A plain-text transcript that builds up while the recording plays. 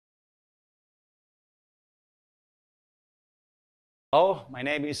Hello, my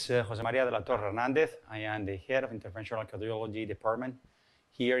name is Jose Maria de la Torre Hernandez. I am the head of Interventional Cardiology Department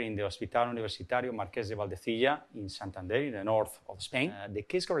here in the Hospital Universitario Marques de Valdecilla in Santander, in the north of Spain. The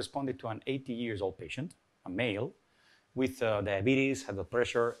case corresponded to an 80-year-old patient, a male, with diabetes, high blood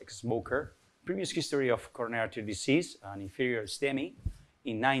pressure, ex-smoker, previous history of coronary artery disease, an inferior STEMI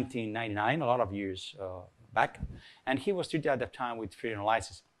in 1999, a lot of years back, and he was treated at that time with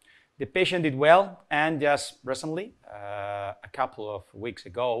fibrinolysis. The patient did well, and just recently, a couple of weeks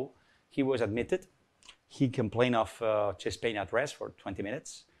ago, he was admitted. He complained of chest pain at rest for 20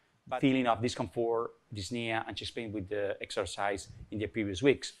 minutes, but feeling of discomfort, dyspnea, and chest pain with the exercise in the previous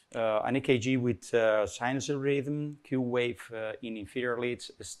weeks. An EKG with sinusal rhythm, Q wave in inferior leads,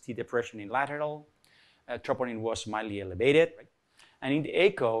 ST depression in lateral, troponin was mildly elevated, and in the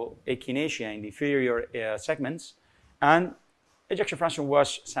echo, echinacea in the inferior segments, and ejection fraction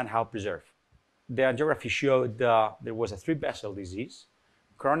was somehow preserved. The angiography showed there was a 3-vessel disease,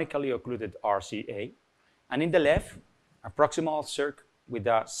 chronically occluded RCA, and in the left, a proximal circ with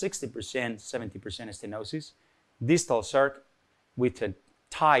a 60%, 70% stenosis, distal circ with a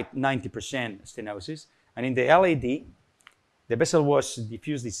tight 90% stenosis, and in the LAD, the vessel was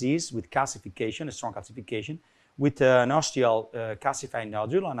diffuse disease with calcification, a strong calcification, with an ostial calcified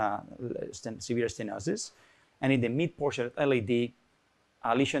nodule and a severe stenosis, and in the mid portion of LAD,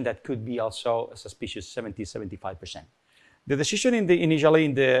 a lesion that could be also a suspicious 70-75%. The decision initially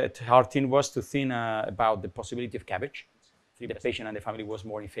in the heart team was to think about the possibility of CABG. The patient and the family was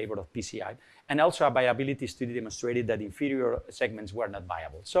more in favor of PCI, and also a viability study demonstrated that inferior segments were not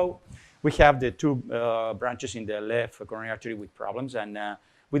viable. So we have the two branches in the left coronary artery with problems, and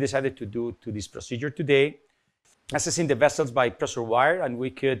we decided to do this procedure today, assessing the vessels by pressure wire, and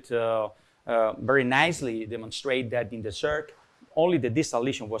we could very nicely demonstrate that in the circ, only the distal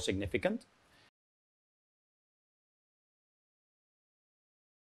lesion was significant.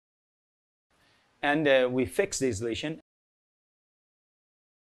 And we fixed this lesion,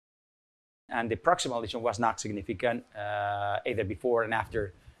 and the proximal lesion was not significant either before and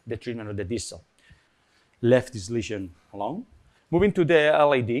after the treatment of the distal. Left this lesion alone. Moving to the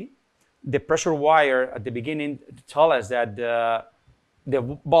LAD, the pressure wire at the beginning told us that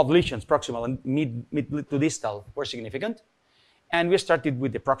both lesions, proximal and mid to distal, were significant. And we started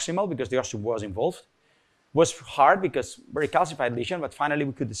with the proximal because the osteo was involved. It was hard because very calcified lesion, but finally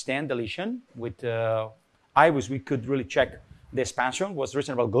we could stand the lesion. With IVUS, we could really check the expansion was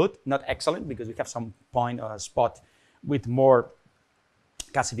reasonable good, not excellent because we have some point or spot with more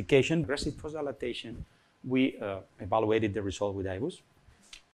calcification. Aggressive vasodilatation, we evaluated the result with IVUS.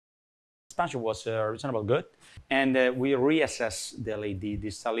 Expansion was reasonable good, and we reassessed the LAD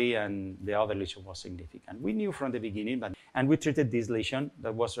distally, and the other lesion was significant. We knew from the beginning, and we treated this lesion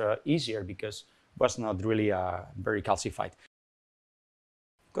that was easier because it was not really very calcified.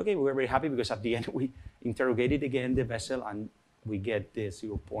 Okay, we were very happy because at the end we interrogated again the vessel, and we get the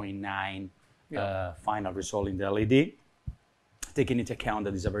 0.9 final result in the LAD, taking into account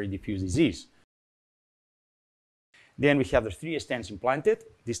that it's a very diffuse disease. Then we have the 3 stents implanted,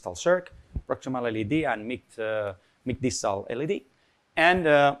 distal circ, proximal LAD, and mid-distal LAD. And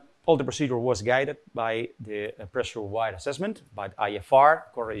all the procedure was guided by the pressure wire assessment, by IFR.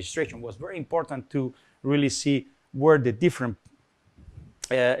 Co-registration was very important to really see where the different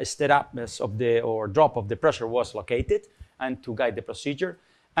step-ups of or drop of the pressure was located and to guide the procedure.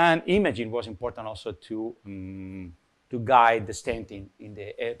 And imaging was important also to guide the stenting,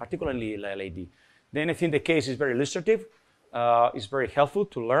 particularly in the LAD. Then I think the case is very illustrative. It's very helpful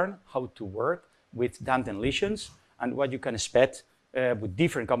to learn how to work with tandem lesions and what you can expect with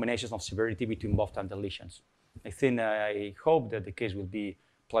different combinations of severity between both tandem lesions. I hope that the case will be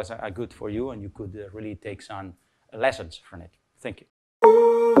pleasant and good for you, and you could really take some lessons from it. Thank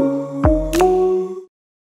you.